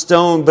tablets of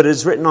stone, but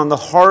is written on the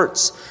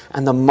hearts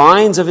and the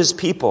minds of his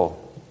people.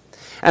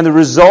 And the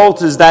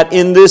result is that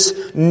in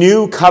this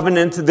new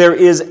covenant, there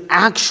is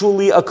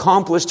actually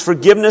accomplished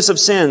forgiveness of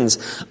sins.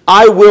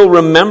 I will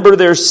remember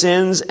their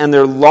sins and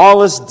their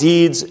lawless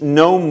deeds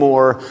no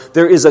more.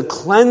 There is a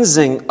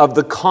cleansing of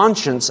the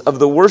conscience of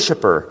the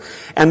worshiper.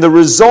 And the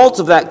result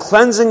of that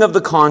cleansing of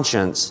the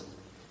conscience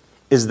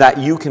is that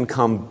you can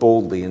come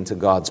boldly into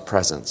God's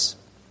presence.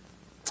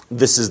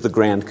 This is the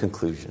grand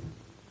conclusion.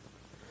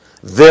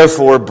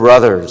 Therefore,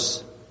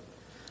 brothers,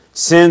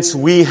 since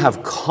we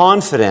have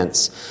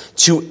confidence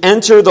to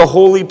enter the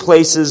holy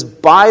places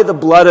by the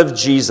blood of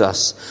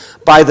Jesus,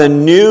 by the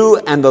new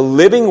and the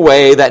living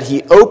way that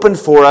he opened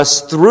for us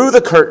through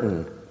the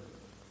curtain,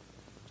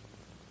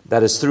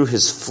 that is through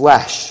his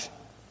flesh.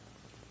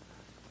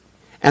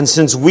 And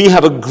since we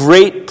have a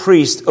great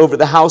priest over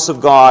the house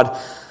of God,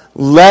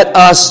 let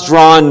us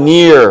draw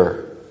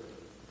near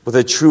with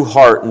a true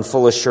heart and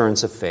full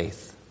assurance of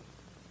faith,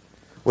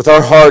 with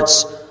our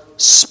hearts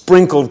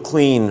sprinkled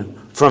clean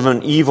from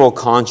an evil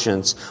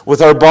conscience,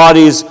 with our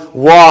bodies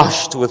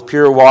washed with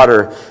pure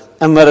water,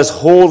 and let us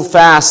hold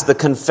fast the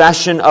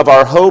confession of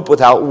our hope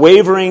without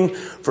wavering,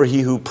 for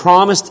he who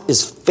promised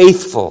is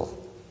faithful.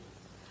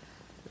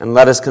 And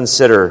let us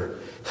consider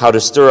how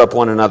to stir up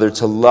one another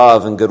to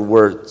love and good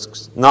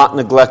works, not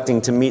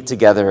neglecting to meet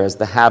together as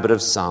the habit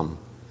of some,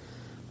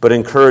 but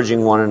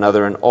encouraging one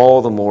another, and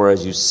all the more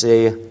as you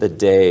see the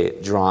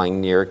day drawing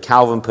near.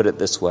 Calvin put it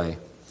this way: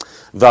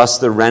 thus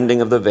the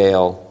rending of the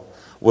veil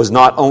was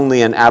not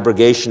only an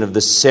abrogation of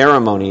the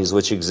ceremonies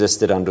which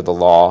existed under the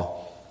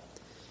law,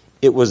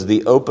 it was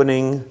the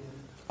opening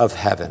of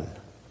heaven,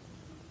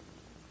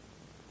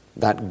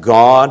 that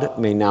God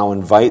may now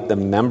invite the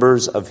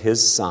members of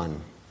his Son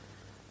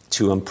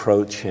to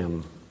approach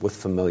him with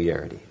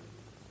familiarity.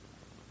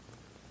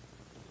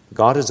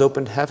 God has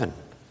opened heaven.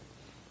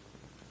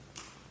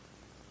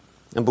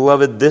 And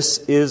beloved, this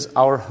is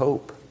our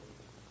hope.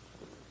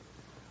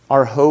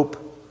 Our hope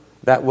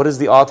that, what does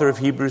the author of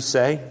Hebrews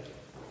say?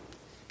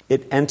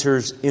 It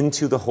enters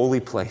into the holy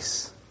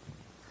place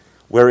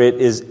where it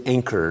is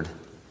anchored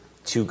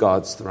to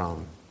God's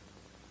throne.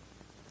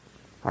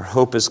 Our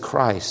hope is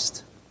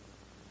Christ.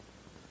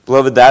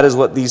 Beloved, that is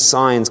what these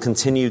signs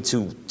continue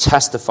to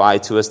testify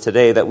to us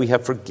today, that we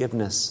have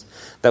forgiveness,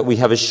 that we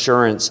have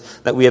assurance,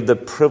 that we have the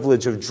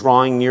privilege of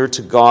drawing near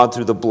to God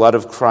through the blood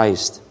of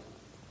Christ,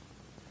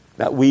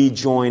 that we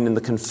join in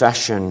the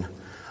confession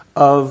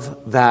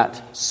of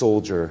that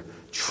soldier.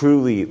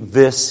 Truly,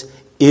 this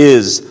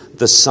is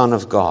the Son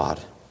of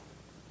God.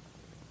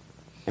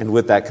 And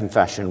with that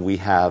confession, we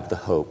have the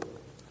hope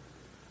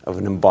of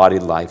an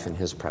embodied life in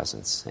His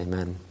presence.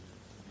 Amen.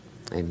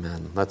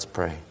 Amen. Let's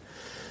pray.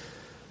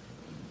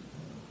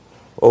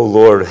 Oh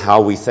Lord,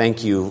 how we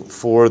thank You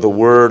for the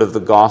word of the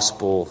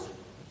gospel.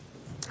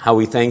 How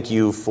we thank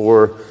You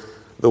for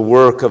the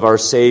work of our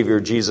Savior,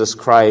 Jesus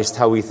Christ.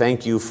 How we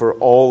thank You for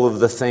all of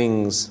the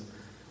things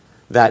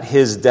that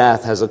His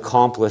death has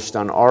accomplished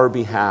on our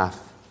behalf.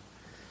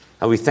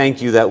 How we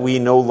thank You that we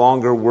no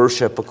longer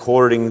worship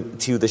according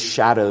to the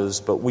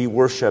shadows, but we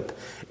worship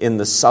in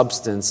the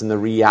substance and the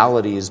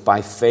realities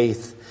by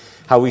faith.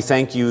 How we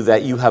thank You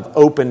that You have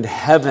opened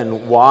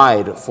heaven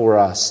wide for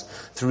us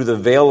through the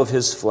veil of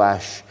His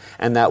flesh,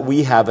 and that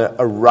we have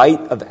a right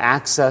of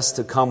access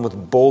to come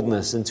with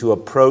boldness and to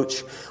approach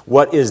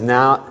what is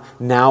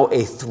now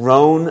a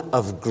throne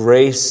of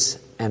grace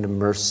and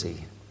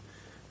mercy.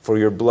 For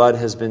Your blood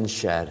has been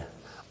shed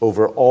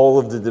over all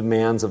of the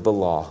demands of the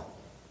law,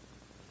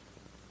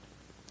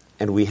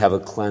 and we have a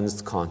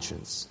cleansed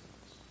conscience.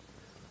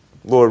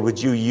 Lord,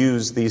 would You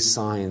use these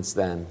signs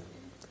then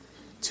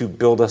to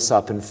build us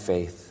up in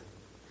faith,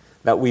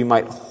 that we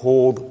might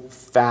hold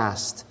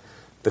fast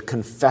the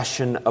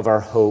confession of our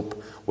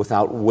hope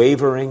without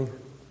wavering,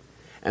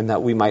 and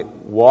that we might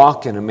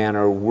walk in a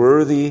manner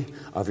worthy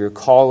of Your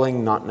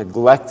calling, not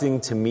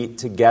neglecting to meet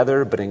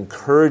together, but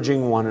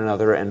encouraging one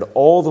another, and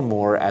all the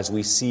more as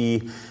we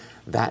see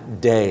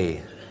that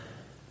day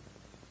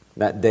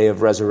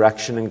of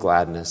resurrection and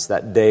gladness,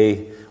 that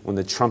day when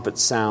the trumpet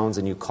sounds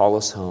and You call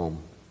us home,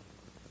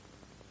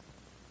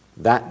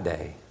 that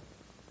day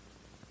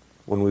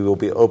when we will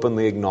be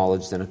openly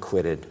acknowledged and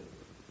acquitted.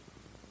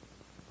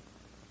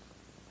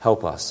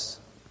 Help us.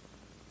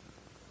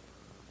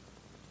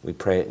 We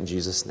pray it in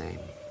Jesus' name.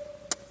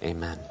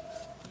 Amen.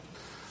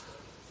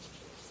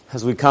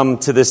 As we come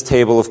to this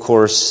table, of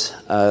course,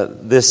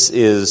 this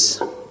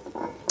is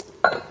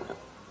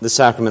the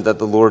sacrament that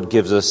the Lord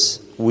gives us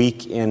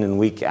week in and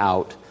week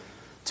out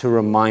to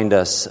remind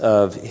us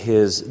of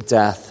His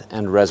death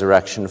and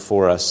resurrection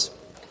for us.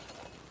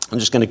 I'm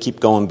just going to keep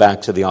going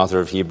back to the author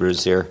of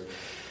Hebrews here.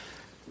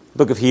 The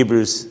book of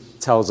Hebrews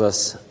tells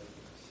us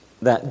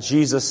that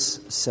Jesus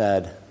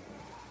said,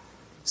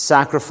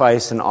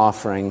 "Sacrifice and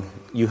offering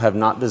You have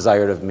not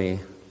desired of me,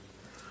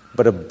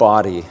 but a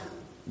body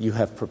You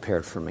have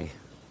prepared for me."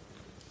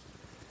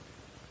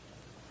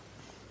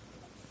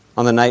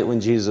 On the night when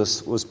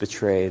Jesus was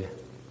betrayed,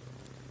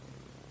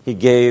 He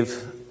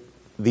gave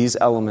these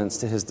elements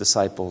to His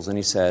disciples, and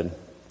He said,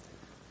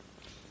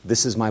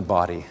 "This is My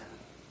body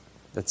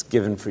that's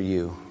given for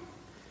you,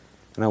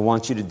 and I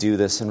want you to do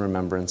this in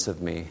remembrance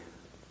of Me."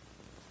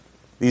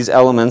 These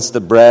elements, the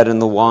bread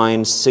and the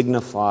wine,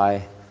 signify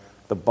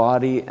the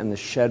body and the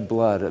shed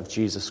blood of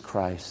Jesus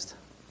Christ.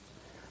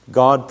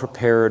 God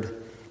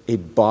prepared a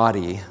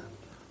body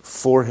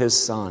for His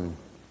Son,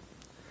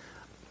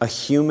 a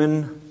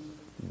human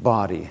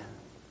body,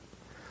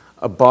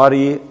 a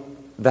body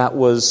that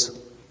was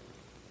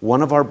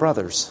one of our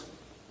brothers,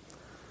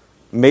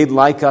 made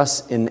like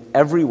us in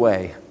every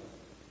way,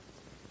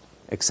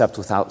 except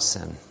without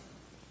sin.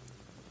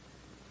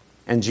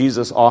 And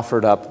Jesus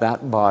offered up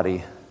that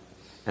body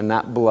and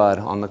that blood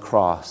on the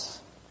cross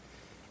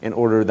in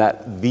order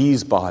that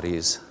these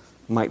bodies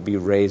might be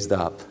raised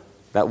up,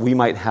 that we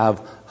might have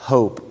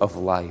hope of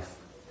life.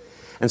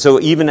 And so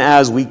even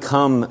as we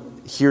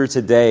come here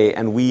today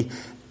and we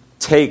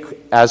take,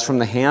 as from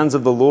the hands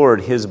of the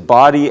Lord, His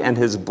body and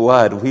His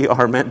blood, we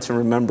are meant to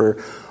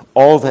remember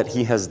all that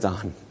He has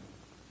done,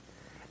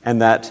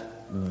 and that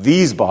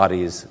these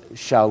bodies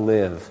shall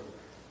live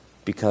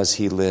because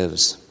He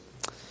lives.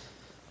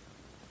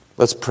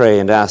 Let's pray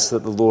and ask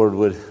that the Lord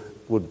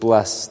would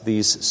bless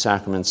these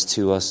sacraments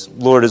to us.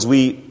 Lord, as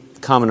we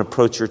come and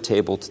approach Your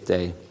table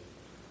today,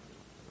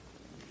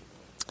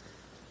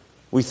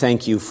 we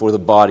thank You for the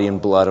body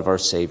and blood of our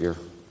Savior.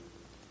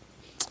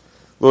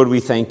 Lord, we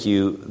thank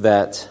You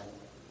that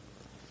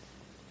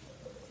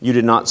You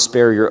did not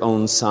spare Your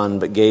own Son,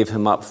 but gave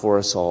Him up for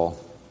us all.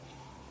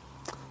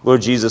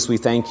 Lord Jesus, we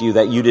thank You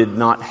that You did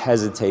not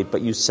hesitate,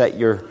 but You set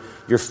your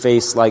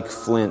face like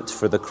flint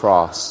for the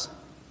cross.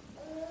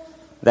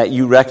 That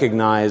You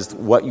recognized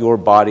what Your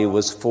body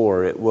was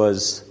for. It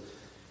was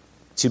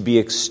to be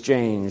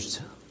exchanged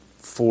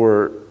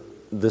for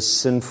the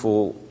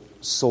sinful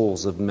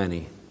souls of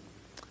many.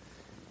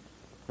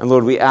 And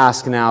Lord, we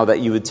ask now that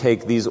you would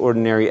take these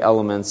ordinary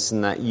elements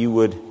and that you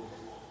would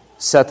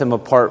set them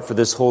apart for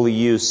this holy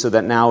use, so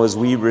that now as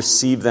we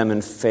receive them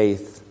in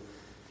faith,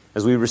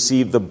 as we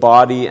receive the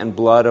body and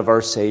blood of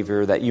our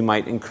Savior, that you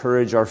might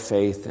encourage our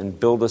faith and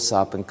build us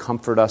up and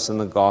comfort us in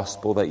the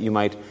gospel, that you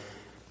might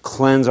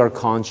cleanse our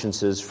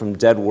consciences from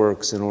dead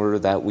works in order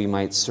that we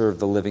might serve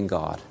the living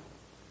God.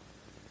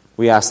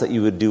 We ask that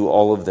you would do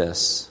all of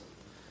this,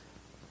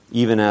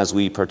 even as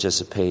we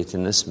participate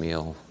in this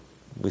meal.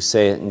 We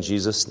say it in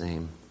Jesus'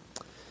 name.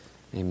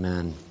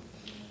 Amen.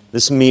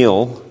 This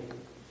meal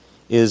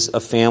is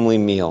a family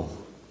meal.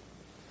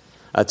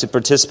 To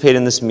participate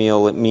in this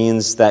meal, it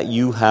means that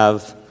you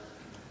have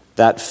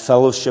that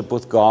fellowship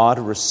with God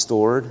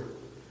restored,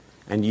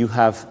 and you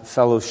have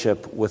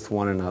fellowship with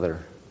one another.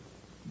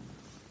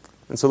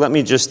 And so let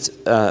me just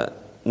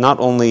not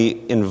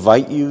only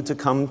invite you to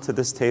come to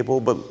this table,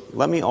 but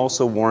let me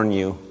also warn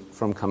you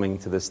from coming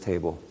to this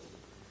table.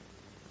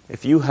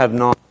 If you have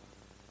not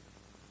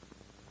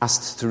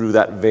passed through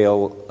that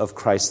veil of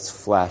Christ's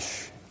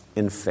flesh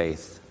in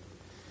faith,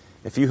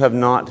 if you have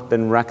not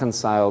been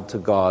reconciled to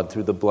God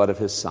through the blood of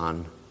his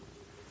Son,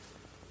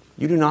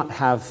 you do not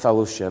have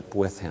fellowship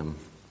with him.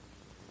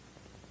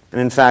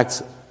 And in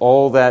fact,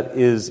 all that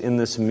is in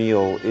this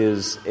meal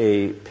is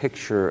a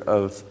picture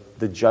of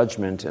the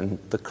judgment and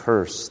the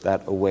curse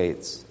that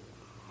awaits.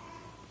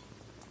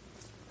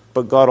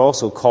 But God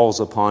also calls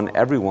upon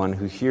everyone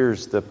who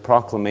hears the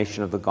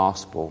proclamation of the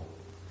gospel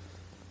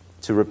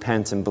to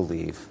repent and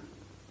believe.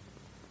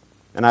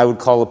 And I would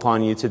call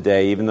upon you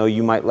today, even though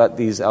you might let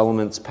these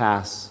elements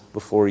pass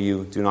before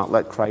you, do not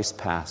let Christ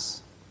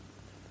pass.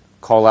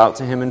 Call out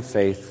to him in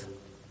faith.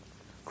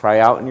 Cry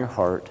out in your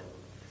heart.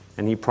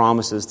 And he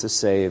promises to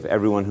save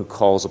everyone who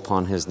calls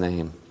upon his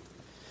name.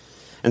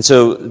 And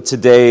so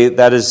today,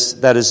 that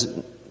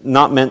is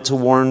not meant to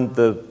warn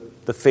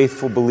the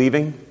faithful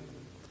believing.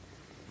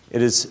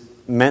 It is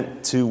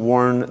meant to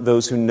warn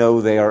those who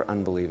know they are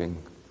unbelieving.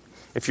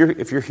 If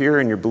you're here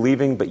and you're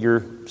believing, but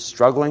you're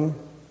struggling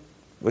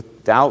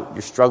with doubt,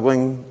 you're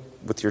struggling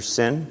with your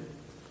sin,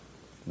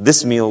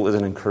 this meal is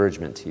an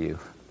encouragement to you,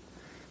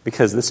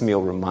 because this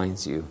meal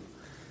reminds you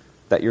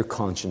that your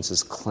conscience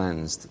is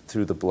cleansed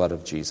through the blood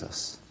of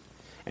Jesus.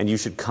 And you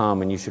should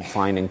come and you should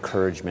find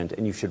encouragement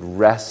and you should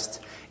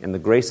rest in the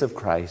grace of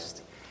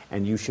Christ,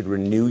 and you should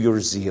renew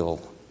your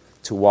zeal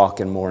to walk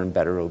in more and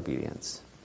better obedience.